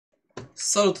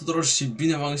Salut tuturor și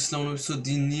bine v-am găsit la un episod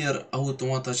din Nier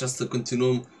Automata. Această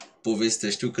continuăm povestea.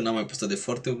 Știu că n-am mai postat de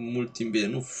foarte mult timp, bine,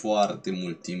 nu foarte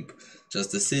mult timp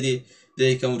această serie. De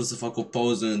aici am vrut să fac o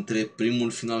pauză între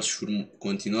primul final și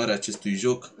continuarea acestui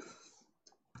joc,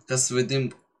 ca să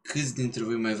vedem câți dintre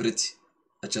voi mai vreți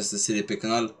această serie pe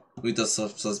canal. Nu uitați să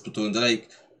apăsați butonul de like.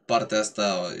 Partea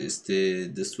asta este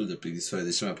destul de plictisoare,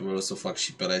 deci mai probabil o să o fac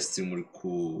și pe live stream-uri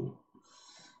cu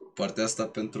partea asta,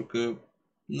 pentru că,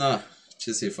 na,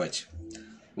 ce să-i faci.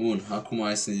 Bun, acum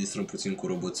hai să ne distrăm puțin cu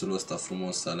roboțul ăsta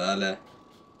frumos alea.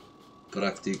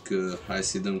 Practic, hai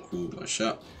să-i dăm cu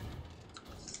așa.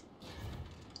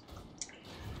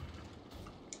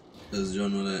 Dă-ți,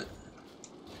 Johnule.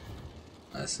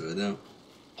 Hai să vedem.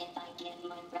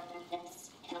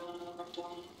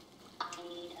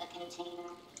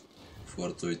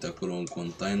 Foarte, uite acolo un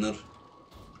container.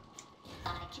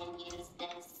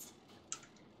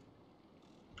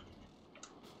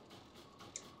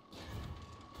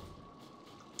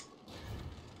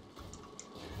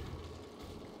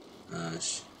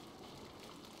 Așa.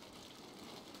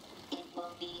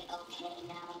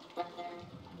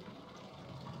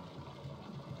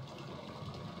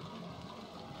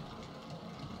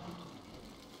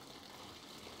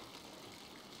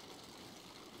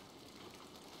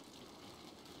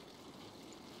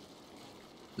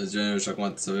 Deci eu și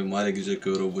acum să avem mare grijă că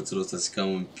roboțul ăsta se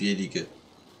cam împiedică.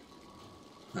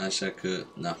 Așa că,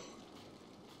 na.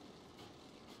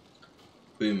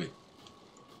 Păi mei.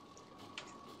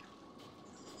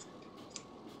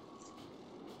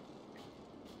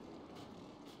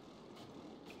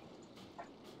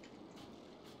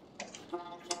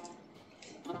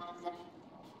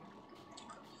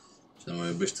 Și nu mai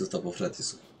iubește ăsta pe frate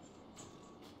său.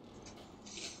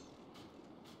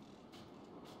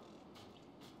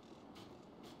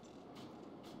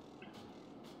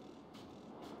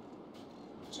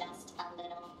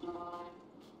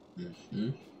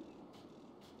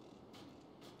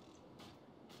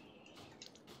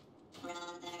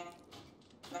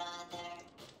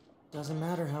 Doesn't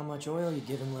matter how much oil you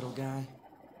give him, little guy.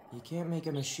 You can't make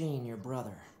a machine your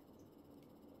brother.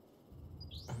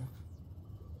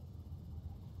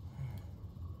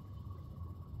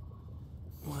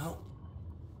 Well,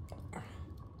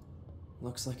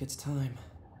 looks like it's time.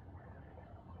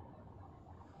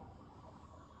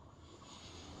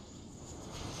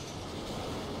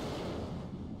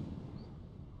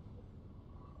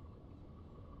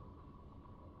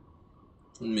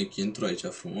 Un mic intro aici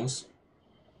frumos.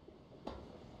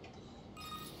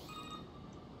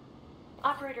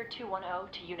 Operator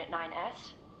 210 to Unit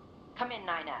 9S. Come in,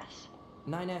 9S.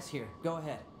 9S here. Go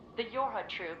ahead. The Yorha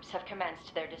troops have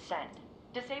commenced their descent.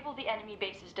 Disable the enemy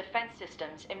base's defense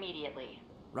systems immediately.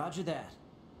 Roger that.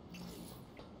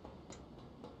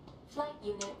 Flight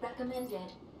unit recommended.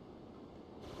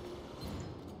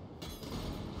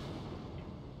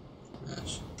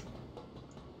 Așa.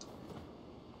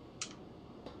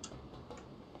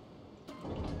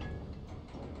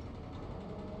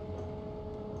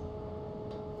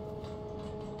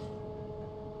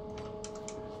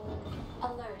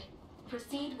 Alert.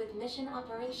 Proceed with mission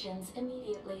operations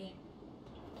immediately.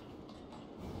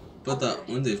 Bă, da,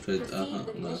 unde-i Fred? Proceed Aha,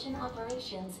 with da. mission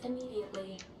operations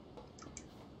immediately.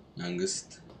 Am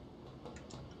găsit.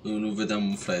 Nu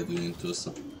vedeam Fred unitul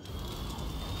ăsta.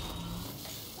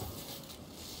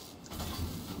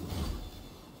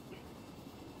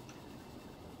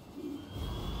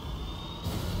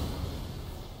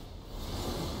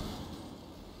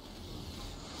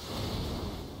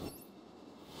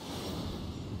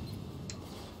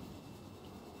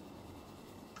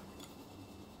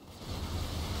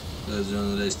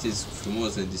 Genul, știți,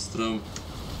 frumos, ne distrăm,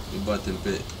 ne batem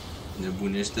pe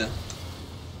nebunii ăștia.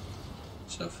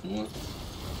 Așa frumos.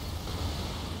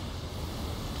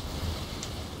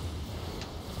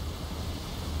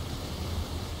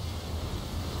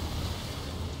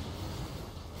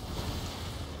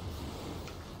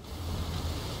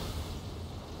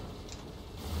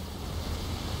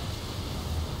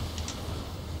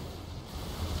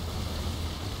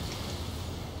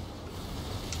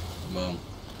 Bam.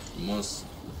 Frumos.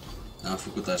 Am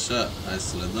făcut așa, hai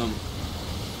să le dăm.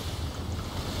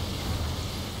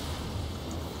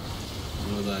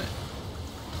 Nu dai.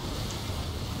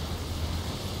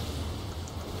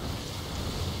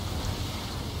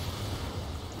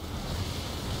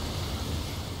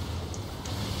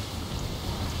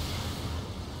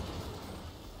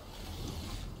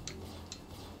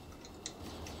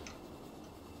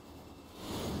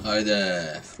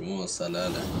 Haide, frumos, alea.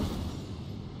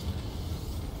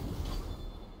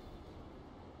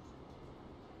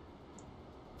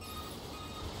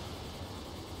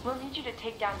 We'll need you to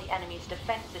take down the enemy's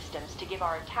defense systems to give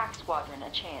our attack squadron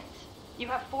a chance. You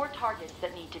have 4 targets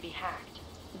that need to be hacked.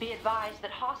 Be advised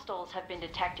that hostiles have been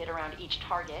detected around each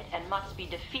target and must be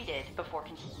defeated before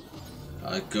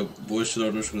Hai că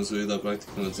boșilor nu știu cum să vei, dar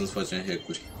practic când îți facem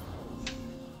hack-uri.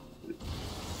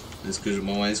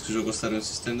 M-am mai zis că jocul ăsta are un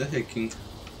sistem de hacking.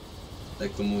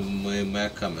 Dacă mă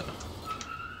ia camera.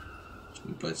 Și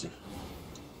nu-mi place.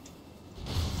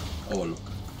 Aolo.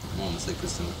 Mamă, stai că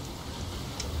este mea.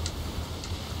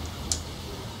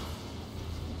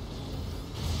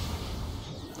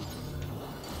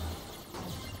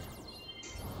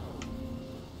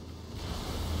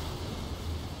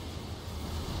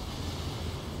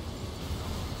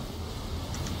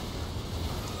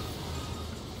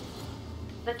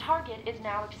 The target is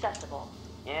now accessible.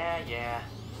 Yeah.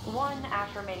 One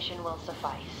affirmation will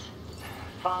suffice.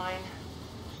 Fine.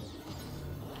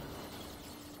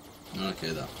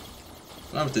 Ok, da.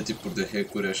 Am multe tipuri de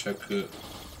hack-uri, așa că...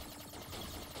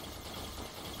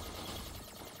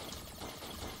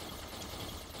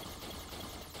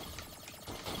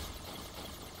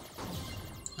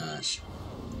 Așa.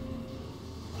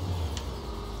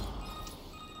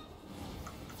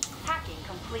 Hacking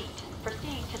complete.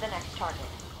 Proceed to the next target.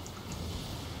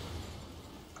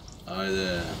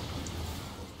 Haide.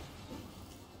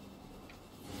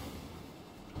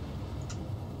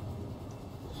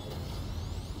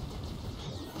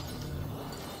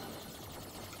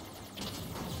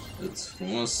 Îți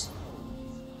frumos.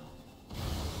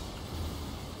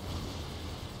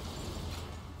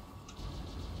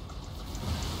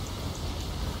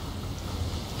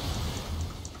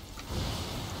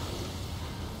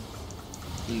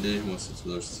 Unde ești, mă, să te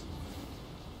duci?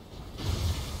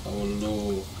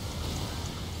 Aoleu.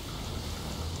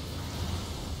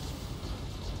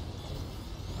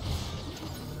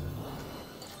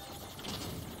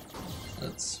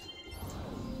 Ați.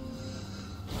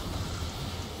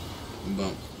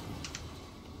 Bam.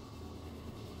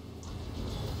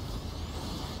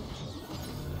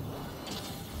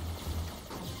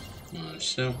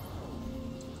 Așa.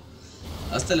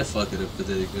 Asta le fac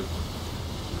repede, adică...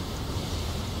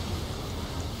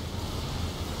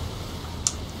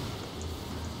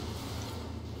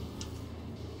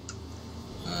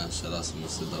 Așa, lasă-mă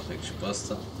să dau hack și pe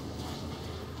asta.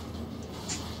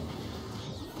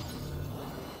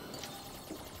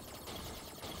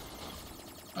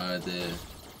 Haide.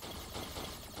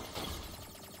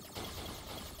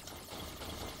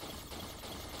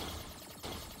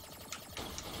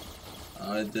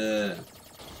 Haide.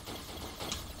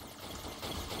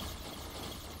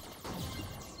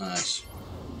 Așa.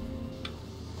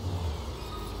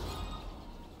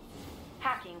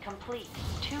 Hacking complete.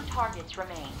 2 targets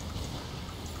remain.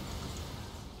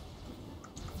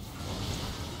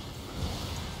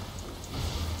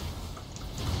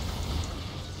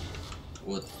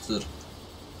 Oțăr.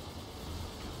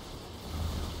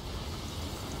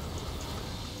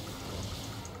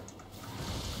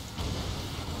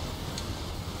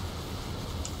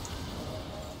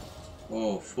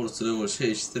 Oh, forță level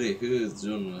 63, cât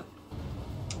genul.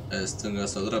 Aia stânga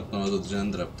sau dreapta, am văzut deja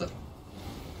în dreapta.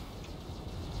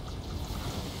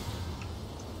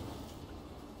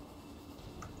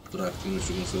 Practic, nu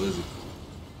știu cum să vă zic.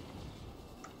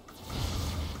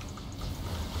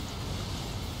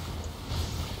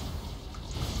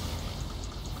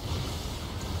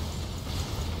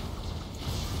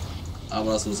 Am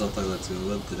vrea să-l atac, dar ți-l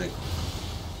văd direct.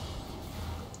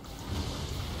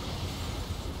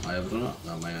 Mai e vreuna?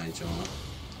 Da, mai e aici una.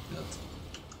 Iată.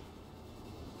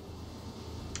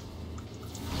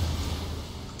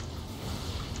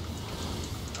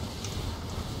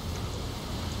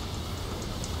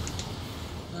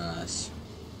 Așa.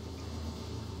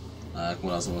 Acum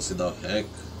lasă-mă să-i dau hack.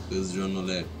 Câți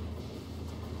genule.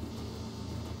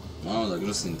 Mamă, dar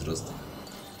greu să intră ăsta.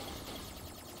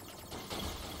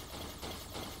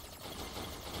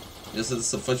 Ia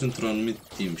să faci într-un anumit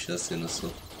timp și asta e nasol.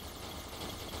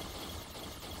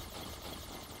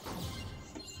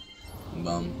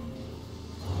 Bam.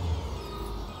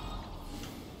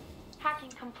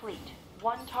 Hacking complete.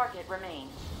 1 target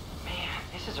remains. Man,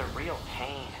 this is a real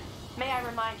pain. May I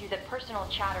remind you that personal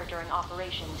chatter during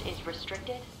operations is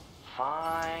restricted?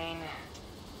 Fine.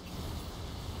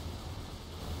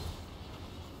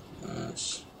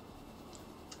 Așa.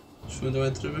 Și unde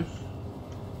mai trebuie?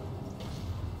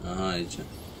 Aha, aici.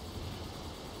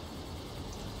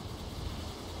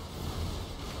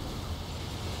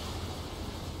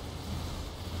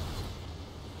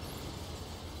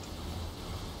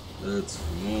 Dă-ți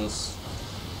frumos.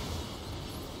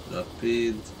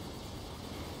 Rapid.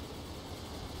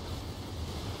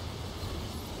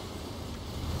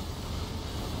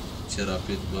 Ce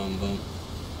rapid, bam, bam.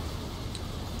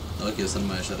 Ok, să nu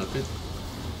mai e așa rapid.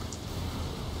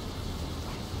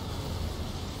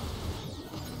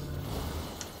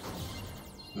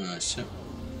 Așa.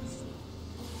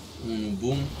 Unul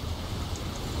bun.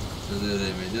 Vedere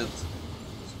imediat.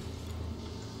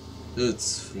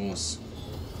 Îți frumos.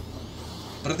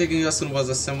 Practic, în asta nu v-ați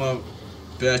dat seama,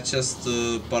 pe această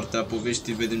parte a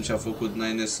poveștii vedem ce a făcut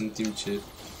Nines în timp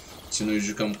ce noi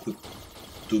jucam cu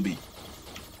Tubi.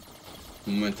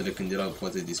 În momentele când erau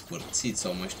poate dispărțiți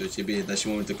sau mai știu ce bine, dar și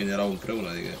în momentele când erau împreună,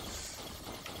 adică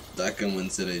dacă mă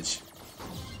înțelegi.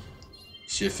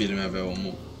 Ce filme avea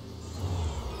omul.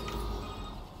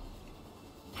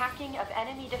 Hacking of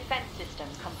enemy defense system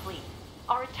complete.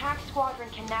 Our attack squadron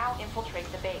can now infiltrate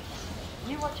the base.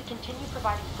 You are to continue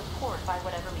providing support by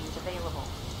whatever means available.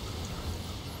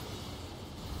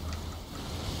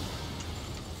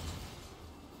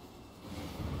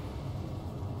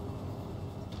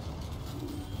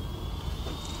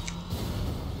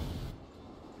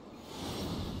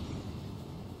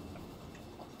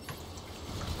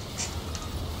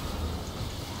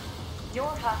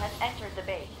 Your HUD has entered the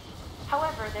base.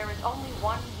 However, there is only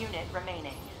one unit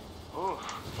remaining. Oof,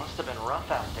 must have been rough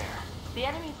out there. The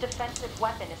enemy's defensive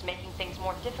weapon is making things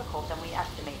more difficult than we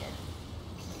estimated.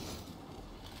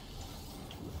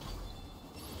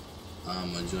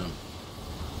 Mă, John.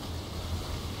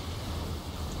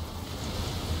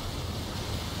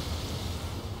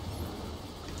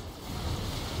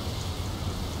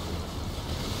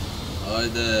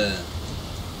 Haide!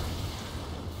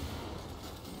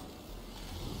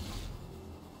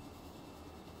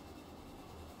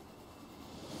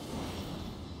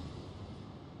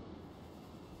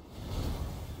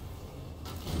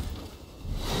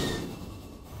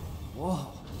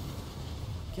 Whoa.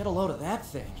 Get a load of that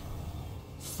thing.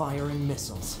 Firing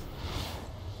missiles.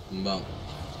 Bam.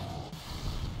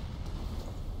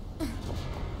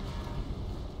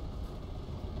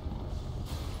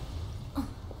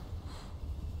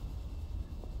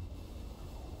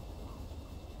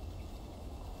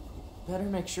 Better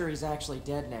make sure he's actually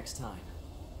dead next time.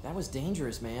 That was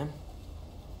dangerous, man.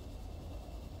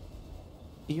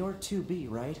 You're 2B,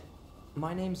 right?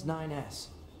 My name's 9S.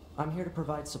 I'm here to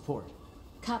provide support.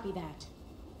 Copy that.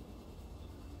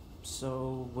 So,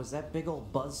 was that big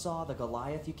old buzzsaw the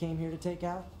Goliath you came here to take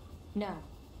out? No,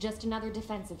 just another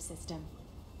defensive system.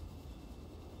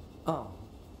 Oh,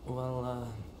 well,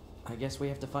 I guess we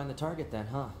have to find the target then,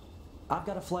 huh? I've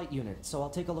got a flight unit, so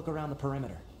I'll take a look around the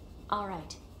perimeter. All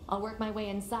right, I'll work my way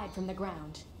inside from the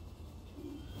ground.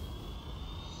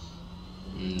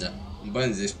 Da.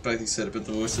 Bani, deci practic se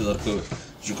repetă povestea, doar că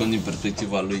jucăm din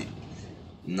perspectiva lui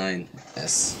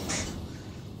 9S.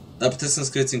 Dar puteți să-mi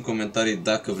scrieți în comentarii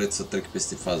dacă vreți să trec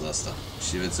peste faza asta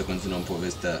și vreți să continuăm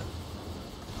povestea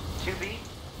Tubi?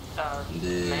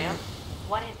 de... Ma'am?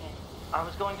 What is it? I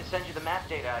was going to send you the map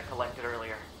data I collected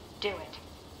earlier. Do it.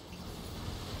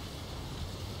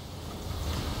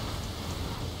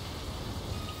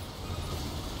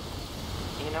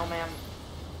 You know, ma'am,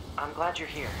 I'm glad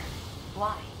you're here.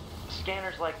 Why?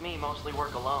 Scanners like me mostly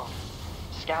work alone.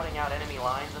 Scouting out enemy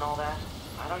lines and all that,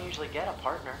 I don't usually get a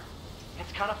partner.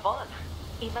 It's kind of fun.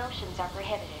 Emotions are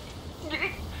prohibited.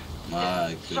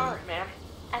 My Sorry, ma'am.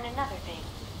 And another thing,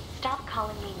 stop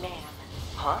calling me ma'am.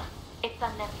 Huh? It's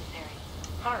unnecessary.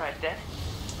 All right, then.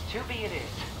 2B it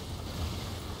is.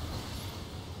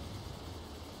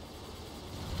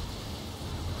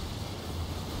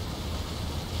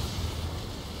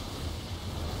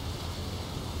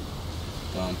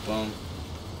 Pam, pam.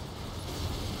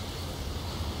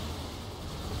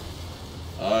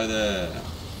 Haide!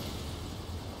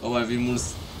 O, mai vin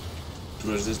mulți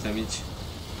proști de ăștia mici.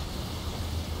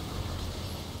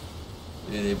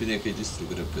 Bine, e bine că îi distrug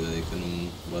repede, adică nu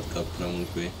bat cap prea mult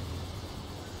cu ei.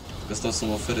 Că stau să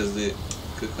mă oferez de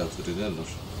căcaturile lor.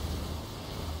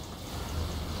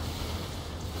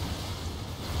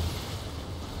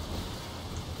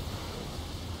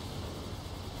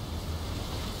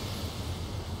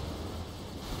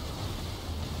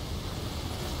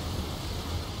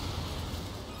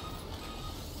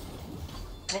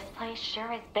 This place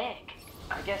sure is big.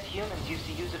 I guess humans used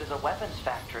to use it as a weapons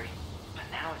factory, but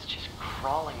now it's just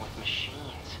crawling with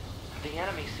machines. The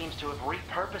enemy seems to have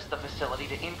repurposed the facility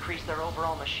to increase their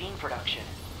overall machine production.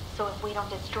 So if we don't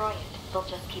destroy it,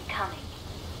 they'll just keep coming.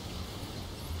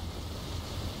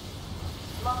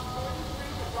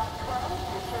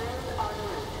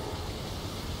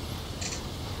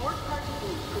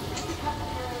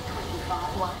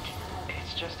 What?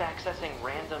 It's just accessing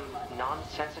random,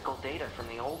 nonsensical data from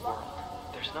the old world.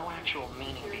 There's no actual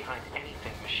meaning behind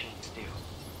anything machines do.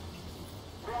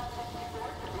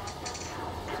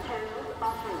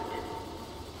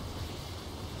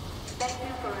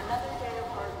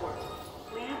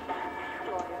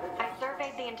 I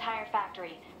surveyed the entire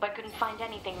factory, but couldn't find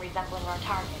anything resembling our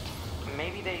target.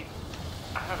 Maybe they,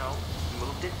 I don't know,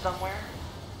 moved it somewhere?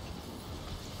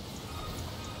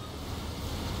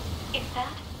 Is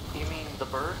that? You mean the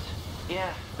birds?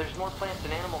 Yeah, there's more plants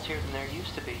and animals here than there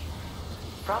used to be.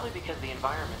 Probably because the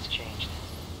environment's changed.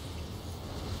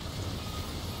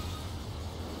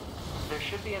 There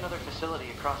should be another facility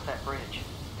across that bridge.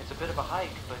 It's a bit of a hike,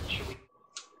 but should we...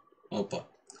 Opa.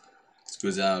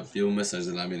 Scuza, e un mesaj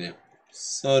de la mine.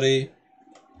 Sorry.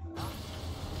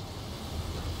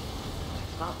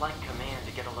 It's not like Command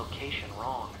to get a location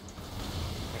wrong.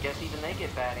 I guess even they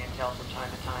get bad intel from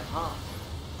time to time, huh?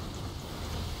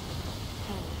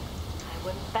 I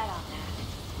wouldn't bet on that.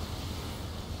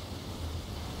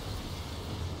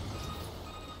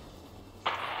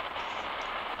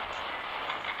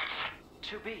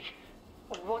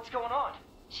 What's going on?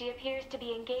 She appears to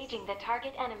be engaging the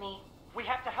target enemy. We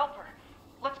have to help her.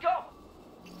 Let's go!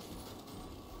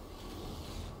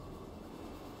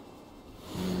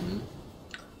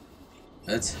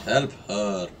 Let's help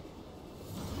her.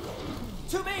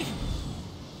 To me!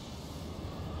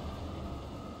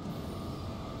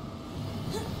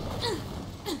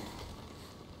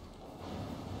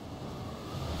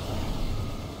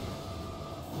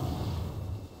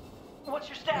 What's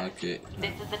your status? Okay.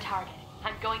 This is the target.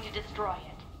 I'm going to destroy it.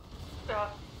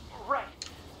 Right.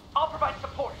 I'll provide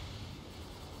support.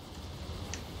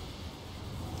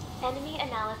 Enemy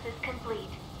analysis complete.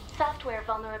 Software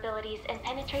vulnerabilities and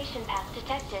penetration path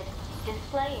detected.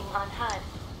 Displaying on HUD.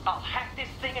 I'll hack this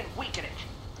thing and weaken it.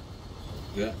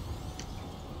 Yeah.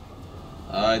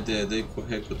 Haide, dă-i cu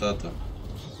hack-ul, tata.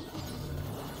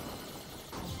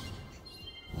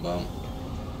 Bam.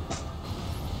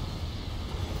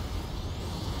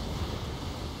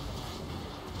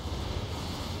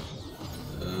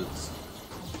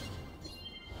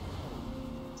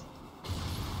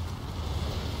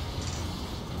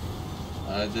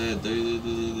 Haide,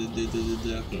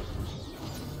 dă-i acolo.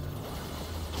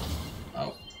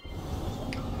 Au.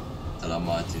 Ăla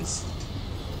m-a atins.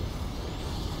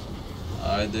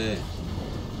 Haide.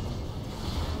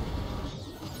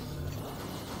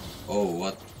 Oh,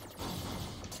 what?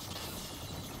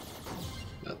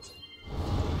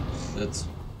 That's...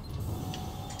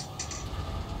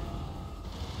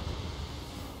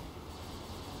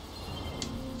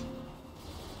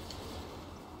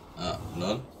 Ah,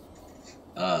 lol?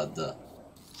 Ah, da.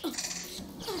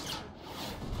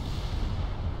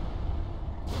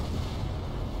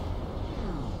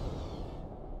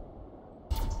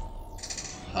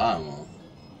 Ha, mă.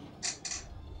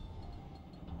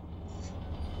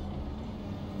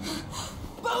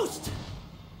 Boost!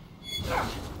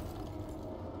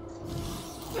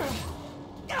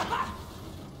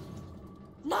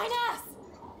 9S!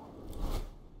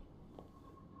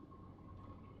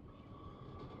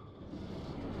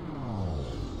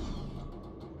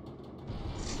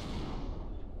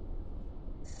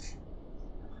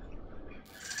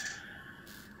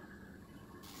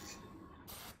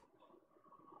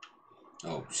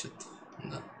 Oh, shit.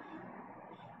 Da.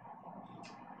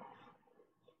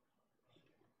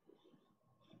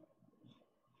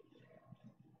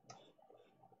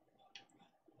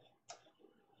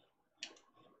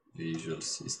 Visual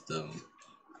System.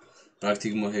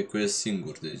 Practic mă hackuiesc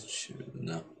singur, deci,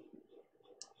 da.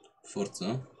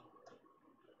 Forță.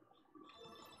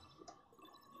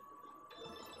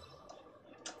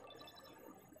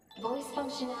 Voice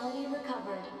functionality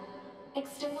recovered.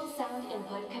 External sound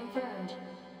input confirmed.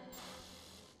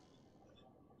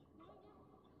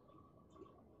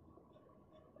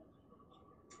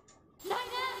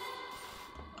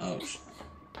 Ouch.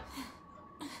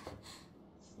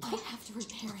 I have to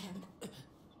repair him.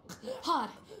 Hod,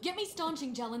 get me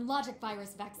staunching gel and logic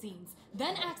virus vaccines.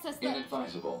 Then access the...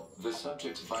 Inadvisable. The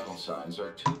subject's vital signs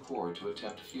are too poor to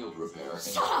attempt field repair.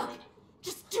 Shut up!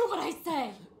 Just do what I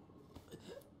say!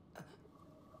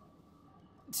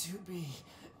 To be.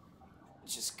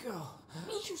 Just go.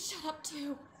 You shut up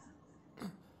too.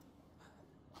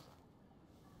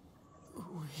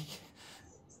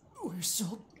 We're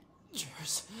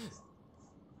soldiers.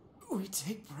 We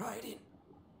take pride in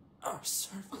our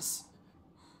service.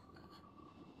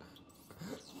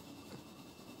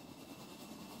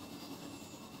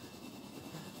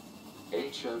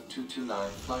 HO229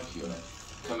 Flight Unit.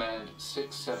 Command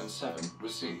 677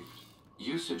 received.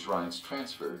 Usage rights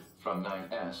transferred from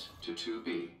 9S to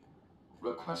 2B.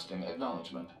 Requesting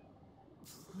acknowledgement.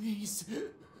 Please.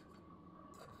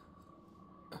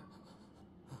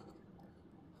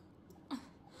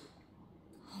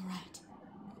 All right.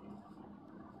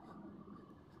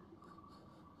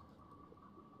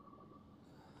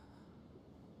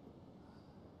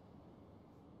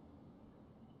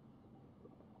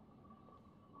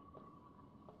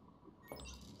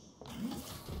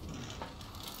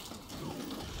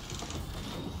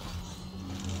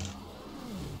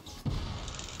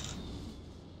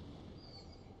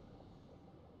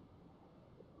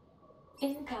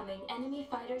 Incoming enemy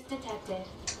fighters detected.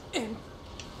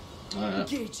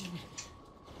 Engaging.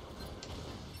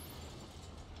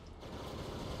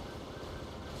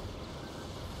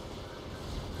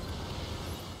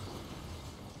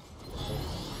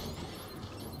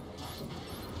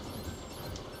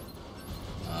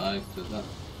 Hai că da.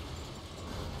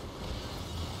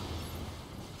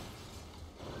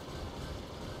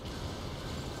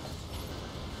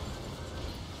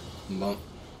 Bun.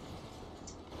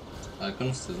 Hai că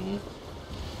nu sunteți, nu?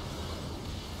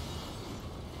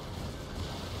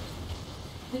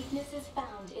 Weaknesses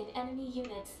found in enemy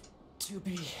units. 2B.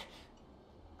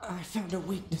 I found a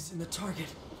weakness in the target.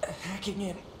 Hacking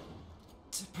in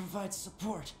to provide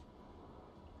support.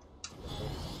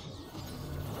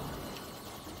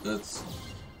 That's...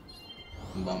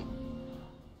 Bam.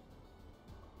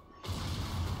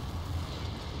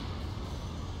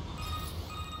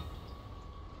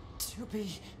 To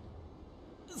be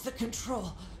the control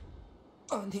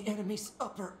on the enemy's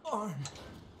upper arm.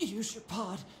 Use your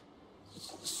pod.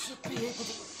 Should be able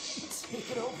to take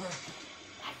it over.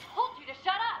 I told you to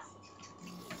shut up!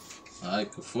 Hai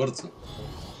că forță.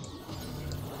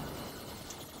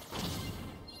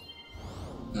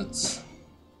 That's...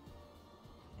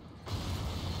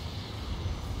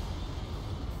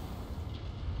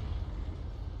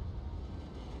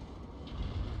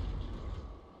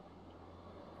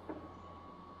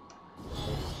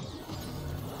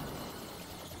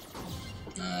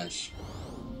 Așa.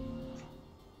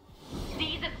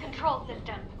 Seize its control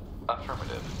system.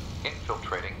 Affirmative.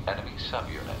 Infiltrating enemy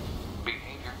subunit.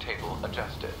 Behavior table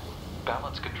adjusted.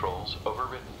 Balance controls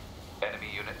overridden. Enemy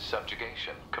unit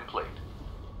subjugation complete.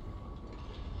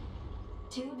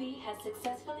 2B has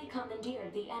successfully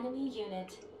commandeered the enemy unit.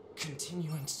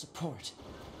 Continuing support.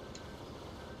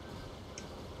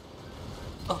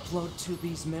 Upload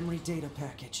 2B's memory data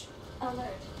package.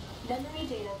 Alert. Memory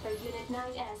data for Unit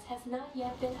 9S has not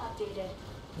yet been updated.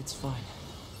 It's fine.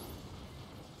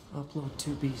 Upload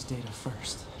 2B's data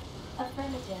first.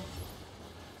 Affirmative.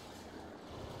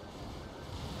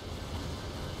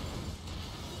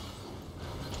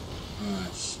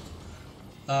 Așa.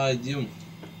 Haide-mă.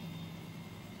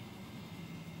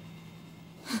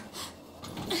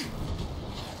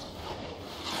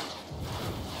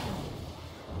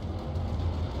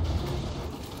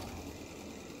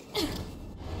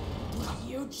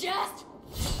 You just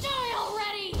die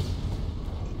already!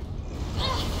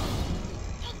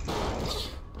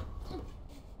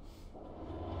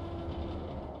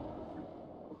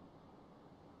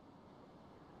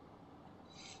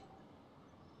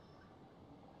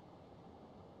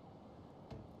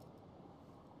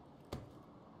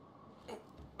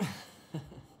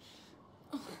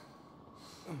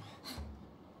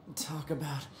 Talk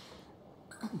about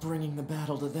bringing the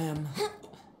battle to them.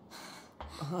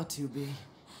 2B.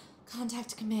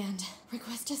 Contact command.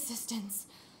 Request assistance.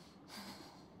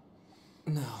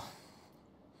 No.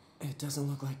 It doesn't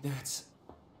look like that's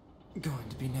going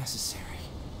to be necessary.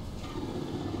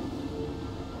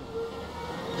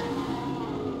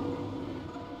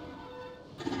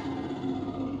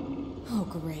 Oh,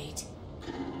 great.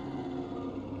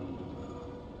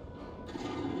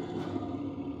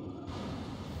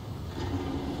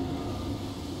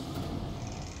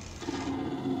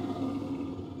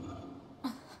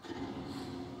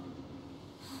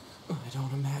 I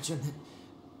don't imagine that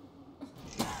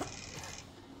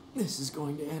this is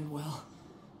going to end well.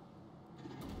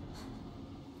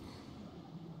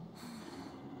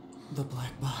 The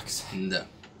black box. Da.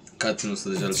 Cutscene-ul ăsta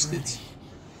deja îl știți.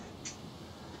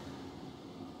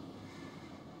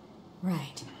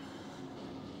 Right.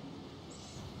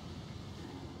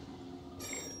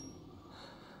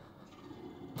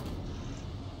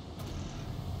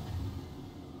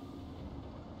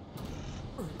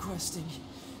 Requesting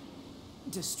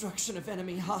destruction of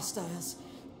enemy hostiles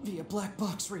via black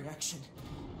box reaction.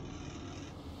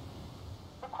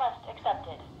 Request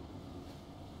accepted.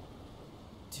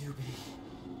 2B,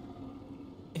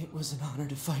 it was an honor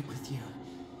to fight with you.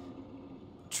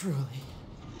 Truly.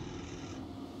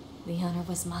 The honor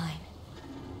was mine.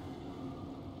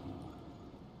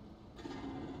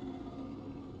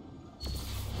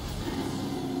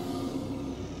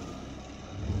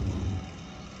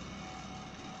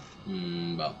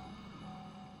 Da.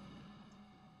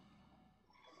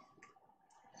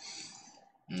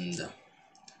 Da.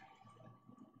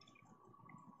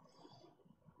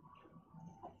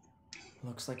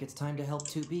 Looks like it's time to help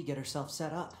 2B get herself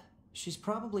set up. She's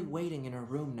probably waiting in her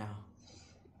room now.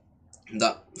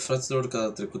 Da, fraților, ca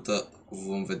data trecută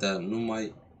vom vedea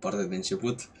numai partea de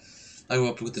început. Dacă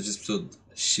v-a plăcut acest episod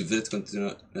și vreți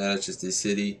continuarea acestei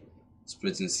serii,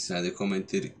 spuneți-ne în secțiunea de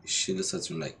comentarii și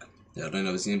lăsați un like. Iar noi ne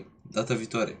auzim data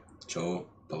viitoare. Ciao,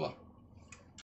 pa, pa!